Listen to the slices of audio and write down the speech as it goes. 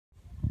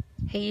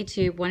Hey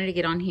YouTube, wanted to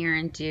get on here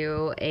and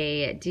do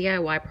a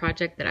DIY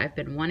project that I've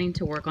been wanting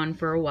to work on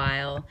for a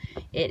while.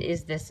 It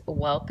is this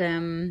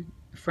welcome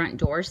front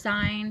door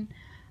sign.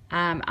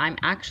 I'm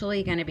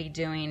actually going to be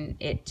doing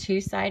it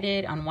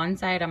two-sided. On one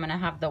side I'm going to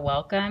have the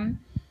welcome,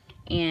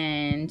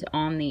 and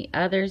on the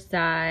other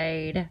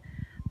side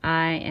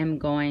I am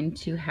going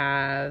to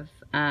have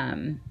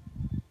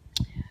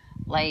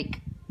like,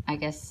 I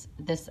guess,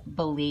 this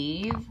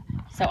believe,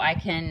 so I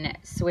can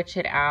switch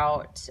it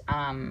out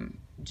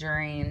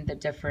during the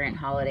different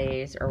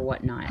holidays or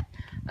whatnot.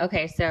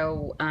 Okay,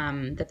 so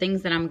the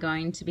things that I'm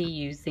going to be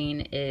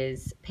using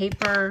is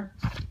paper,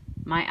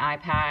 my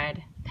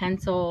iPad,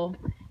 pencil,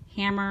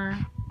 hammer,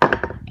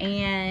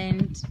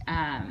 and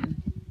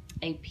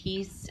a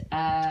piece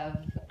of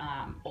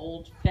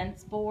old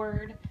fence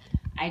board.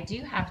 I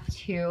do have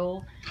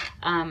two.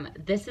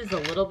 This is a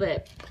little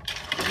bit,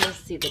 you'll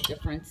see the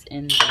difference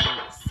in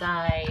the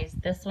size.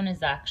 This one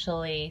is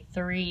actually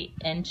 3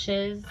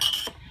 inches.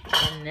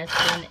 And this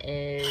one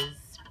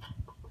is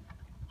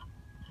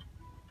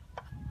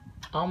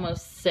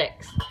almost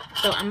 6.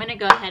 So I'm going to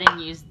go ahead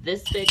and use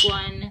this big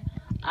one.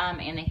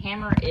 And the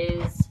hammer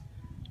is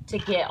to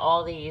get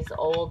all these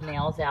old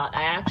nails out.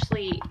 I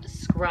actually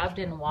scrubbed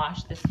and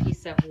washed this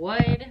piece of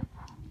wood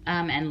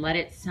and let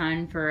it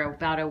sun for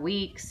about a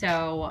week.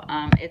 So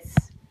it's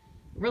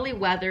really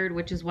weathered,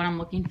 which is what I'm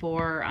looking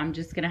for. I'm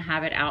just going to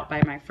have it out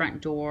by my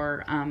front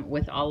door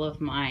with all of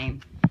my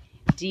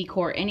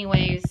decor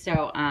anyways,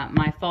 so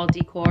my fall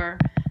decor.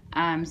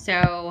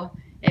 So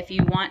if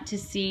you want to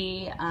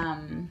see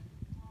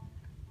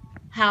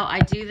how I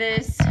do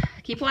this,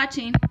 keep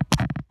watching.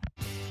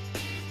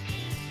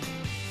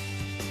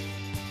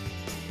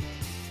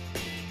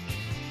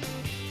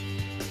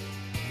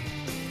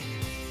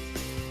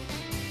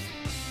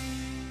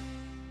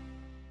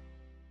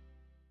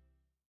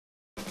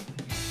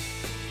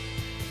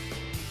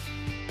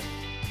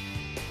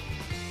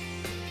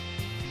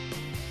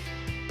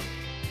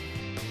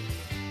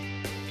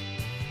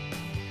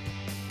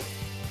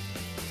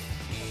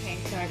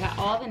 So I got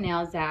all the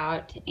nails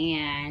out,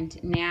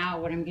 and now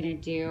what I'm going to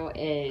do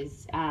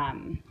is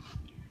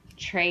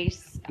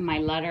trace my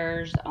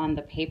letters on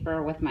the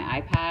paper with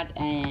my iPad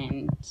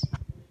and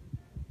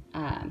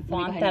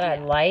font that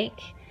I like,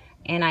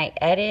 and I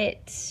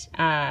edit.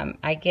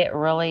 I get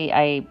really,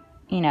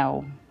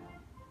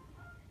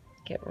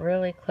 get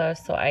really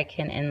close so I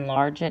can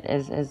enlarge it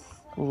as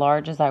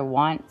large as I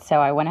want. So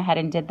I went ahead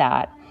and did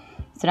that.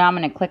 So now I'm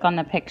going to click on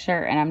the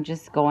picture, and I'm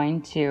just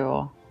going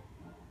to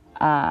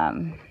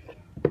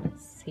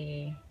let's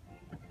see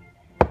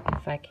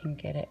if I can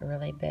get it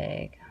really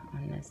big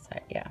on this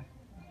side. Yeah.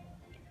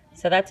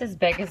 So that's as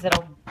big as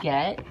it'll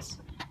get.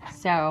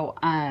 So,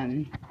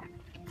 let's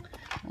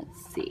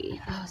see.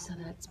 Oh, so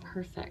that's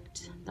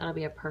perfect. That'll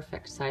be a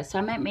perfect size. So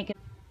I might make it.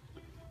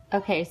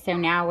 Okay, so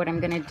now what I'm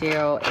going to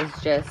do is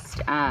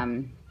just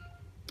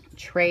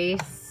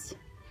trace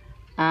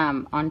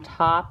on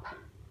top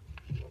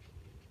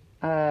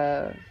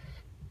of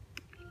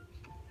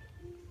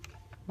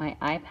my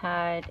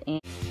iPad and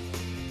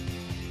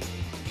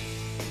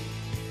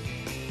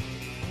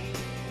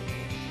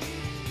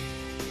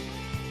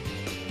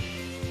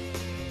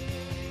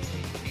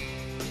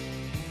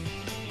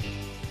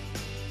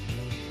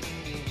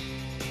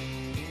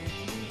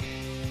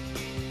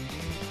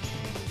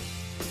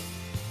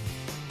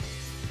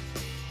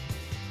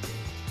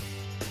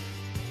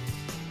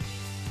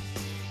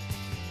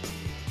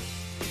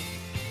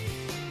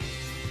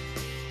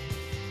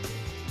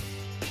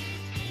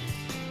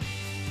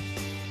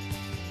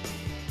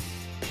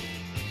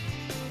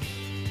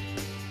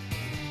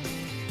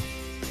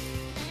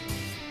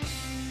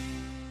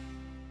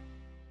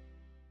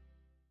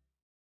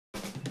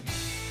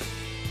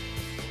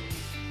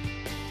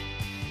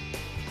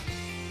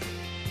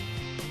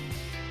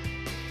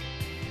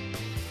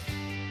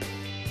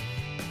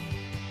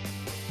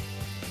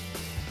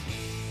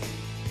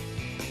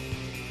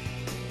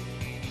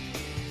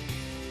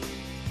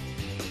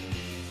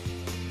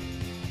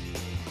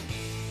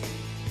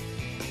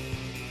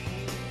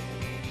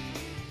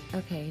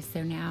okay,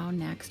 so now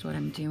next what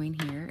I'm doing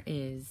here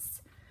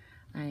is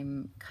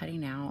I'm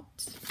cutting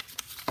out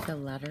the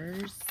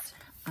letters.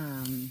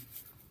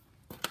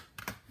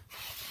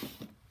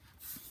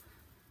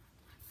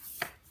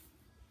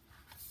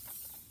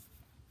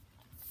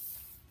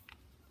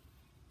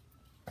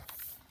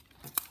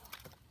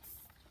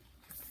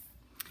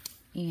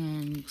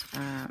 And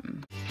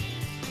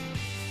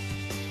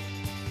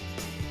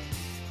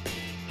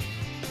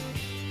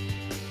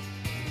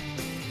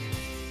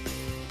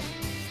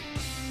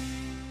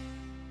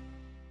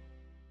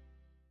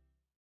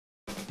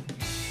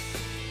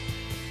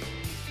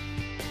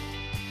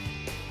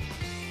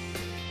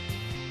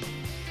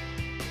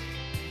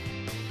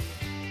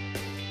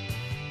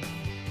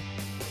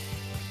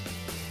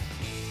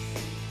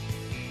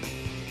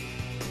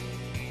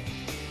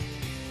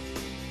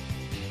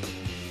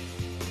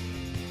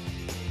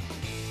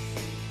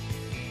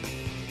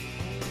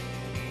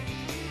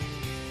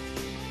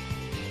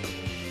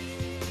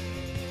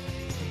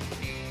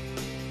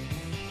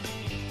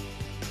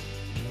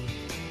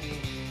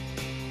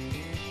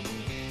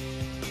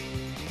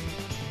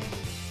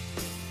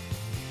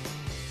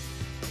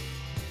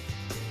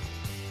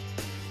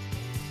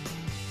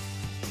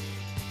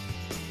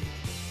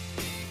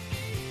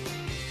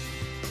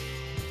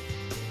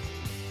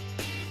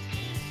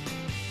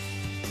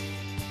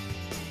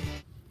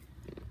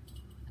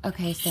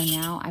Okay, so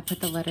now I put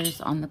the letters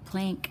on the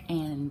plank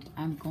and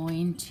I'm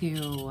going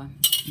to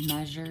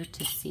measure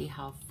to see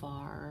how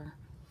far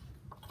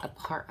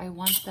apart I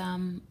want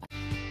them.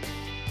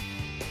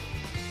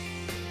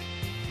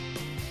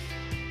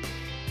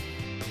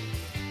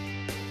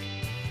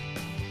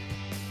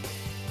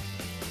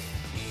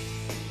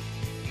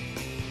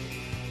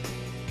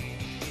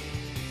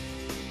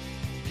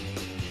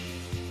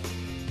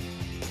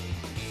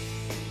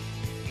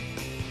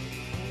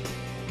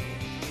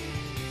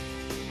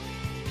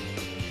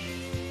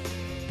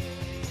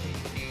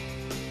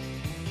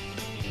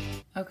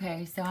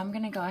 Okay, so I'm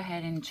gonna go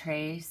ahead and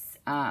trace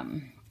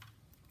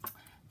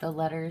the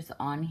letters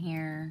on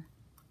here.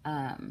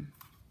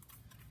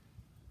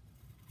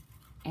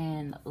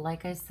 And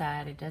like I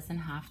said, it doesn't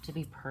have to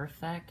be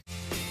perfect.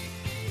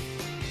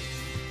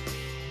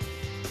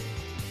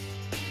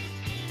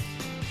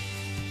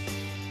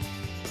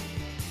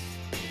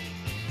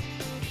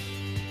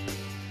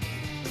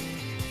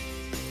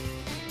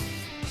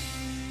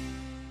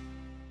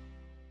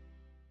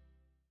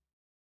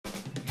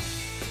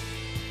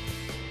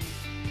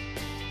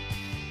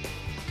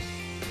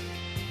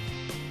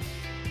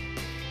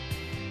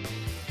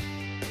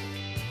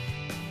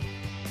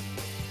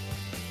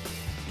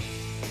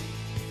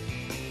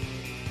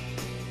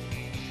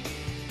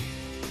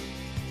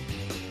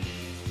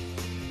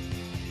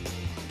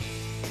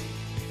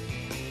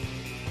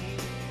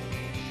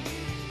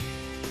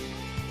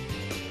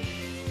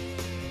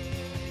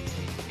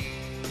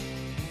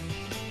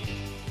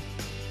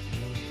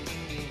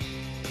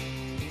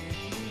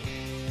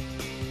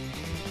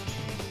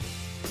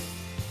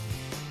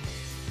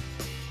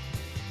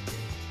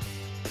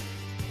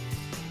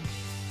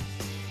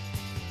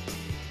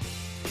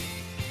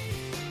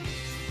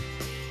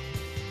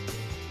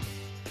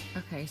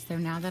 Okay, so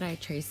now that I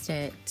traced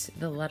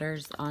the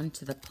letters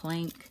onto the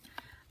plank,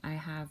 I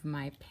have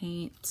my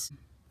paint,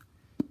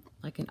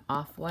 like an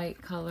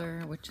off-white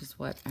color, which is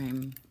what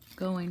I'm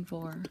going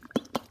for.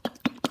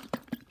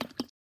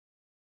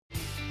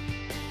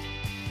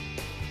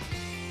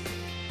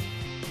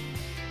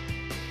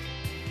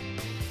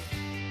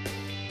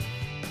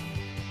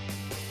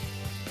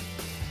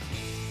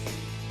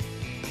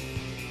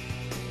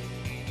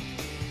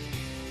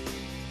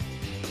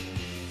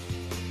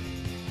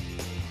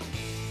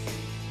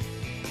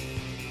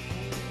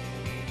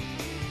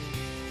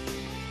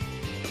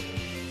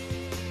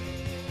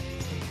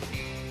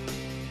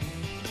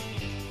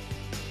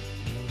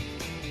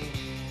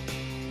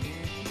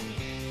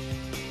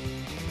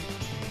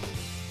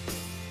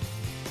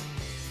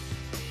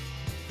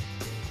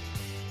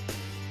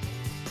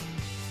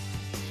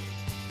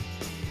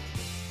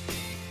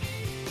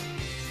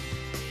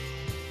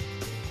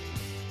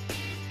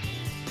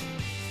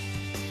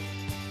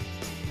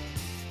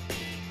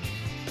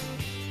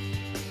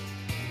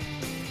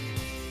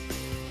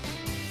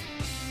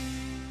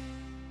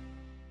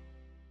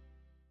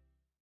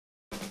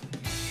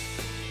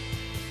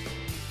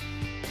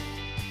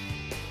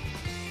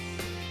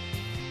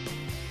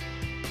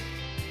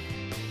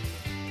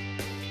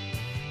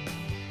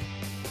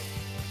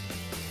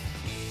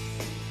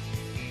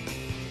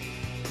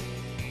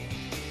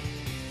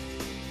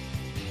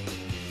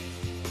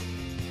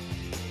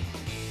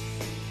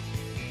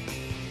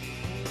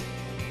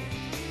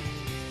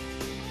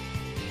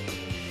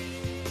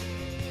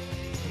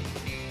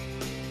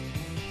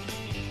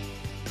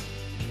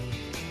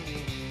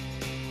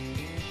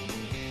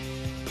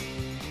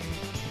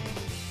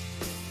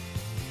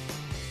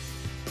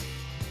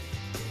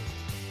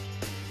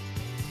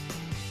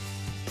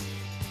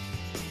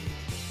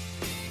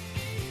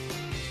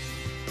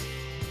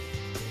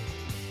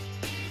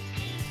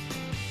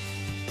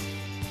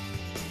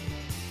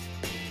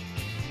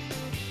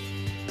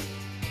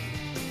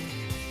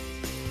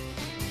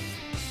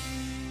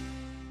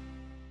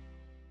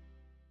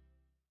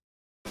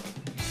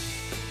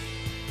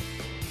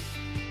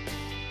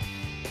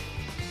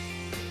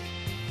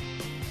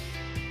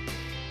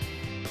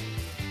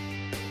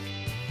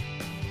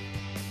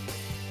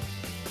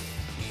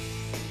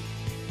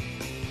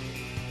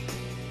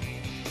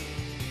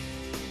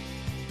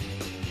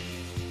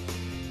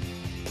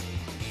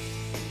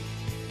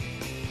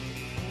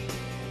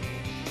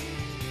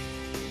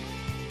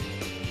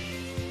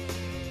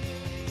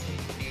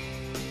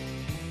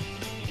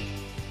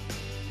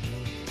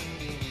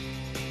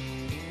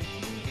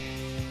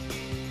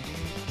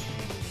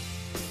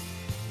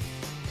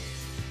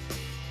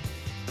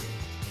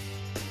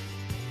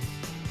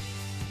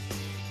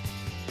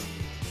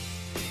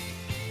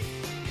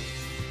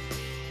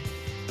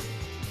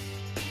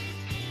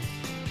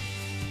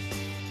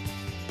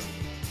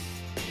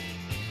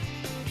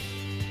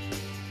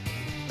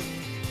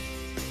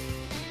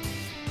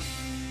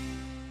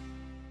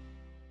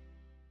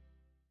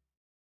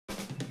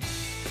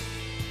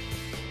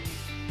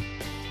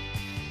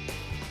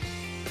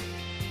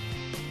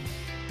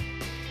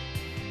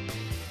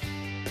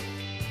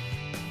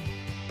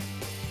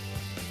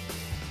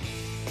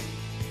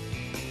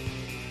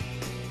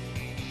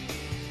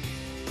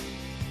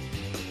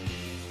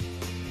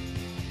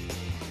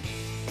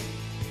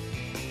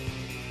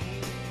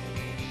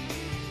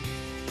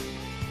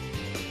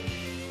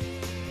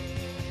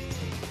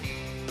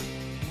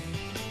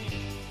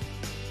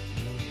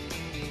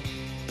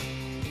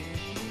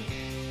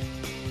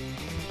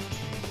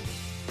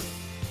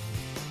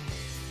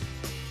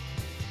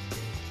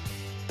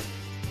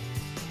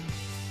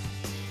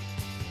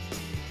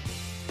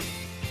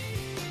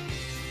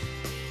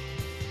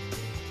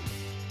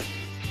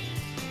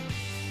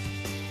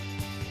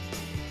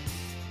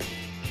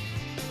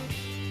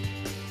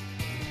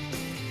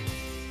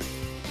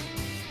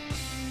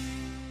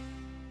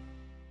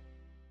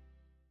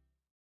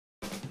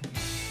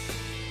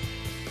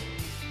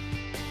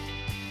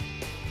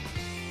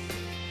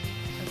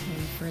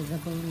 for the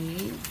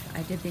Believe,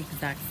 I did the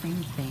exact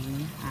same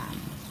thing.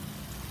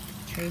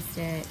 Traced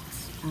it,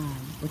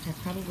 which I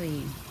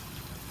probably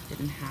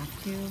didn't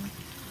have to,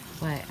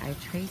 but I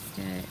traced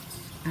it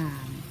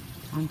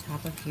on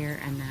top of here,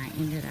 and then I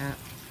ended up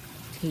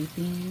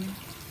taping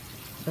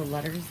the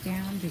letters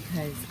down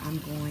because I'm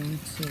going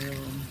to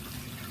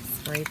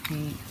spray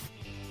paint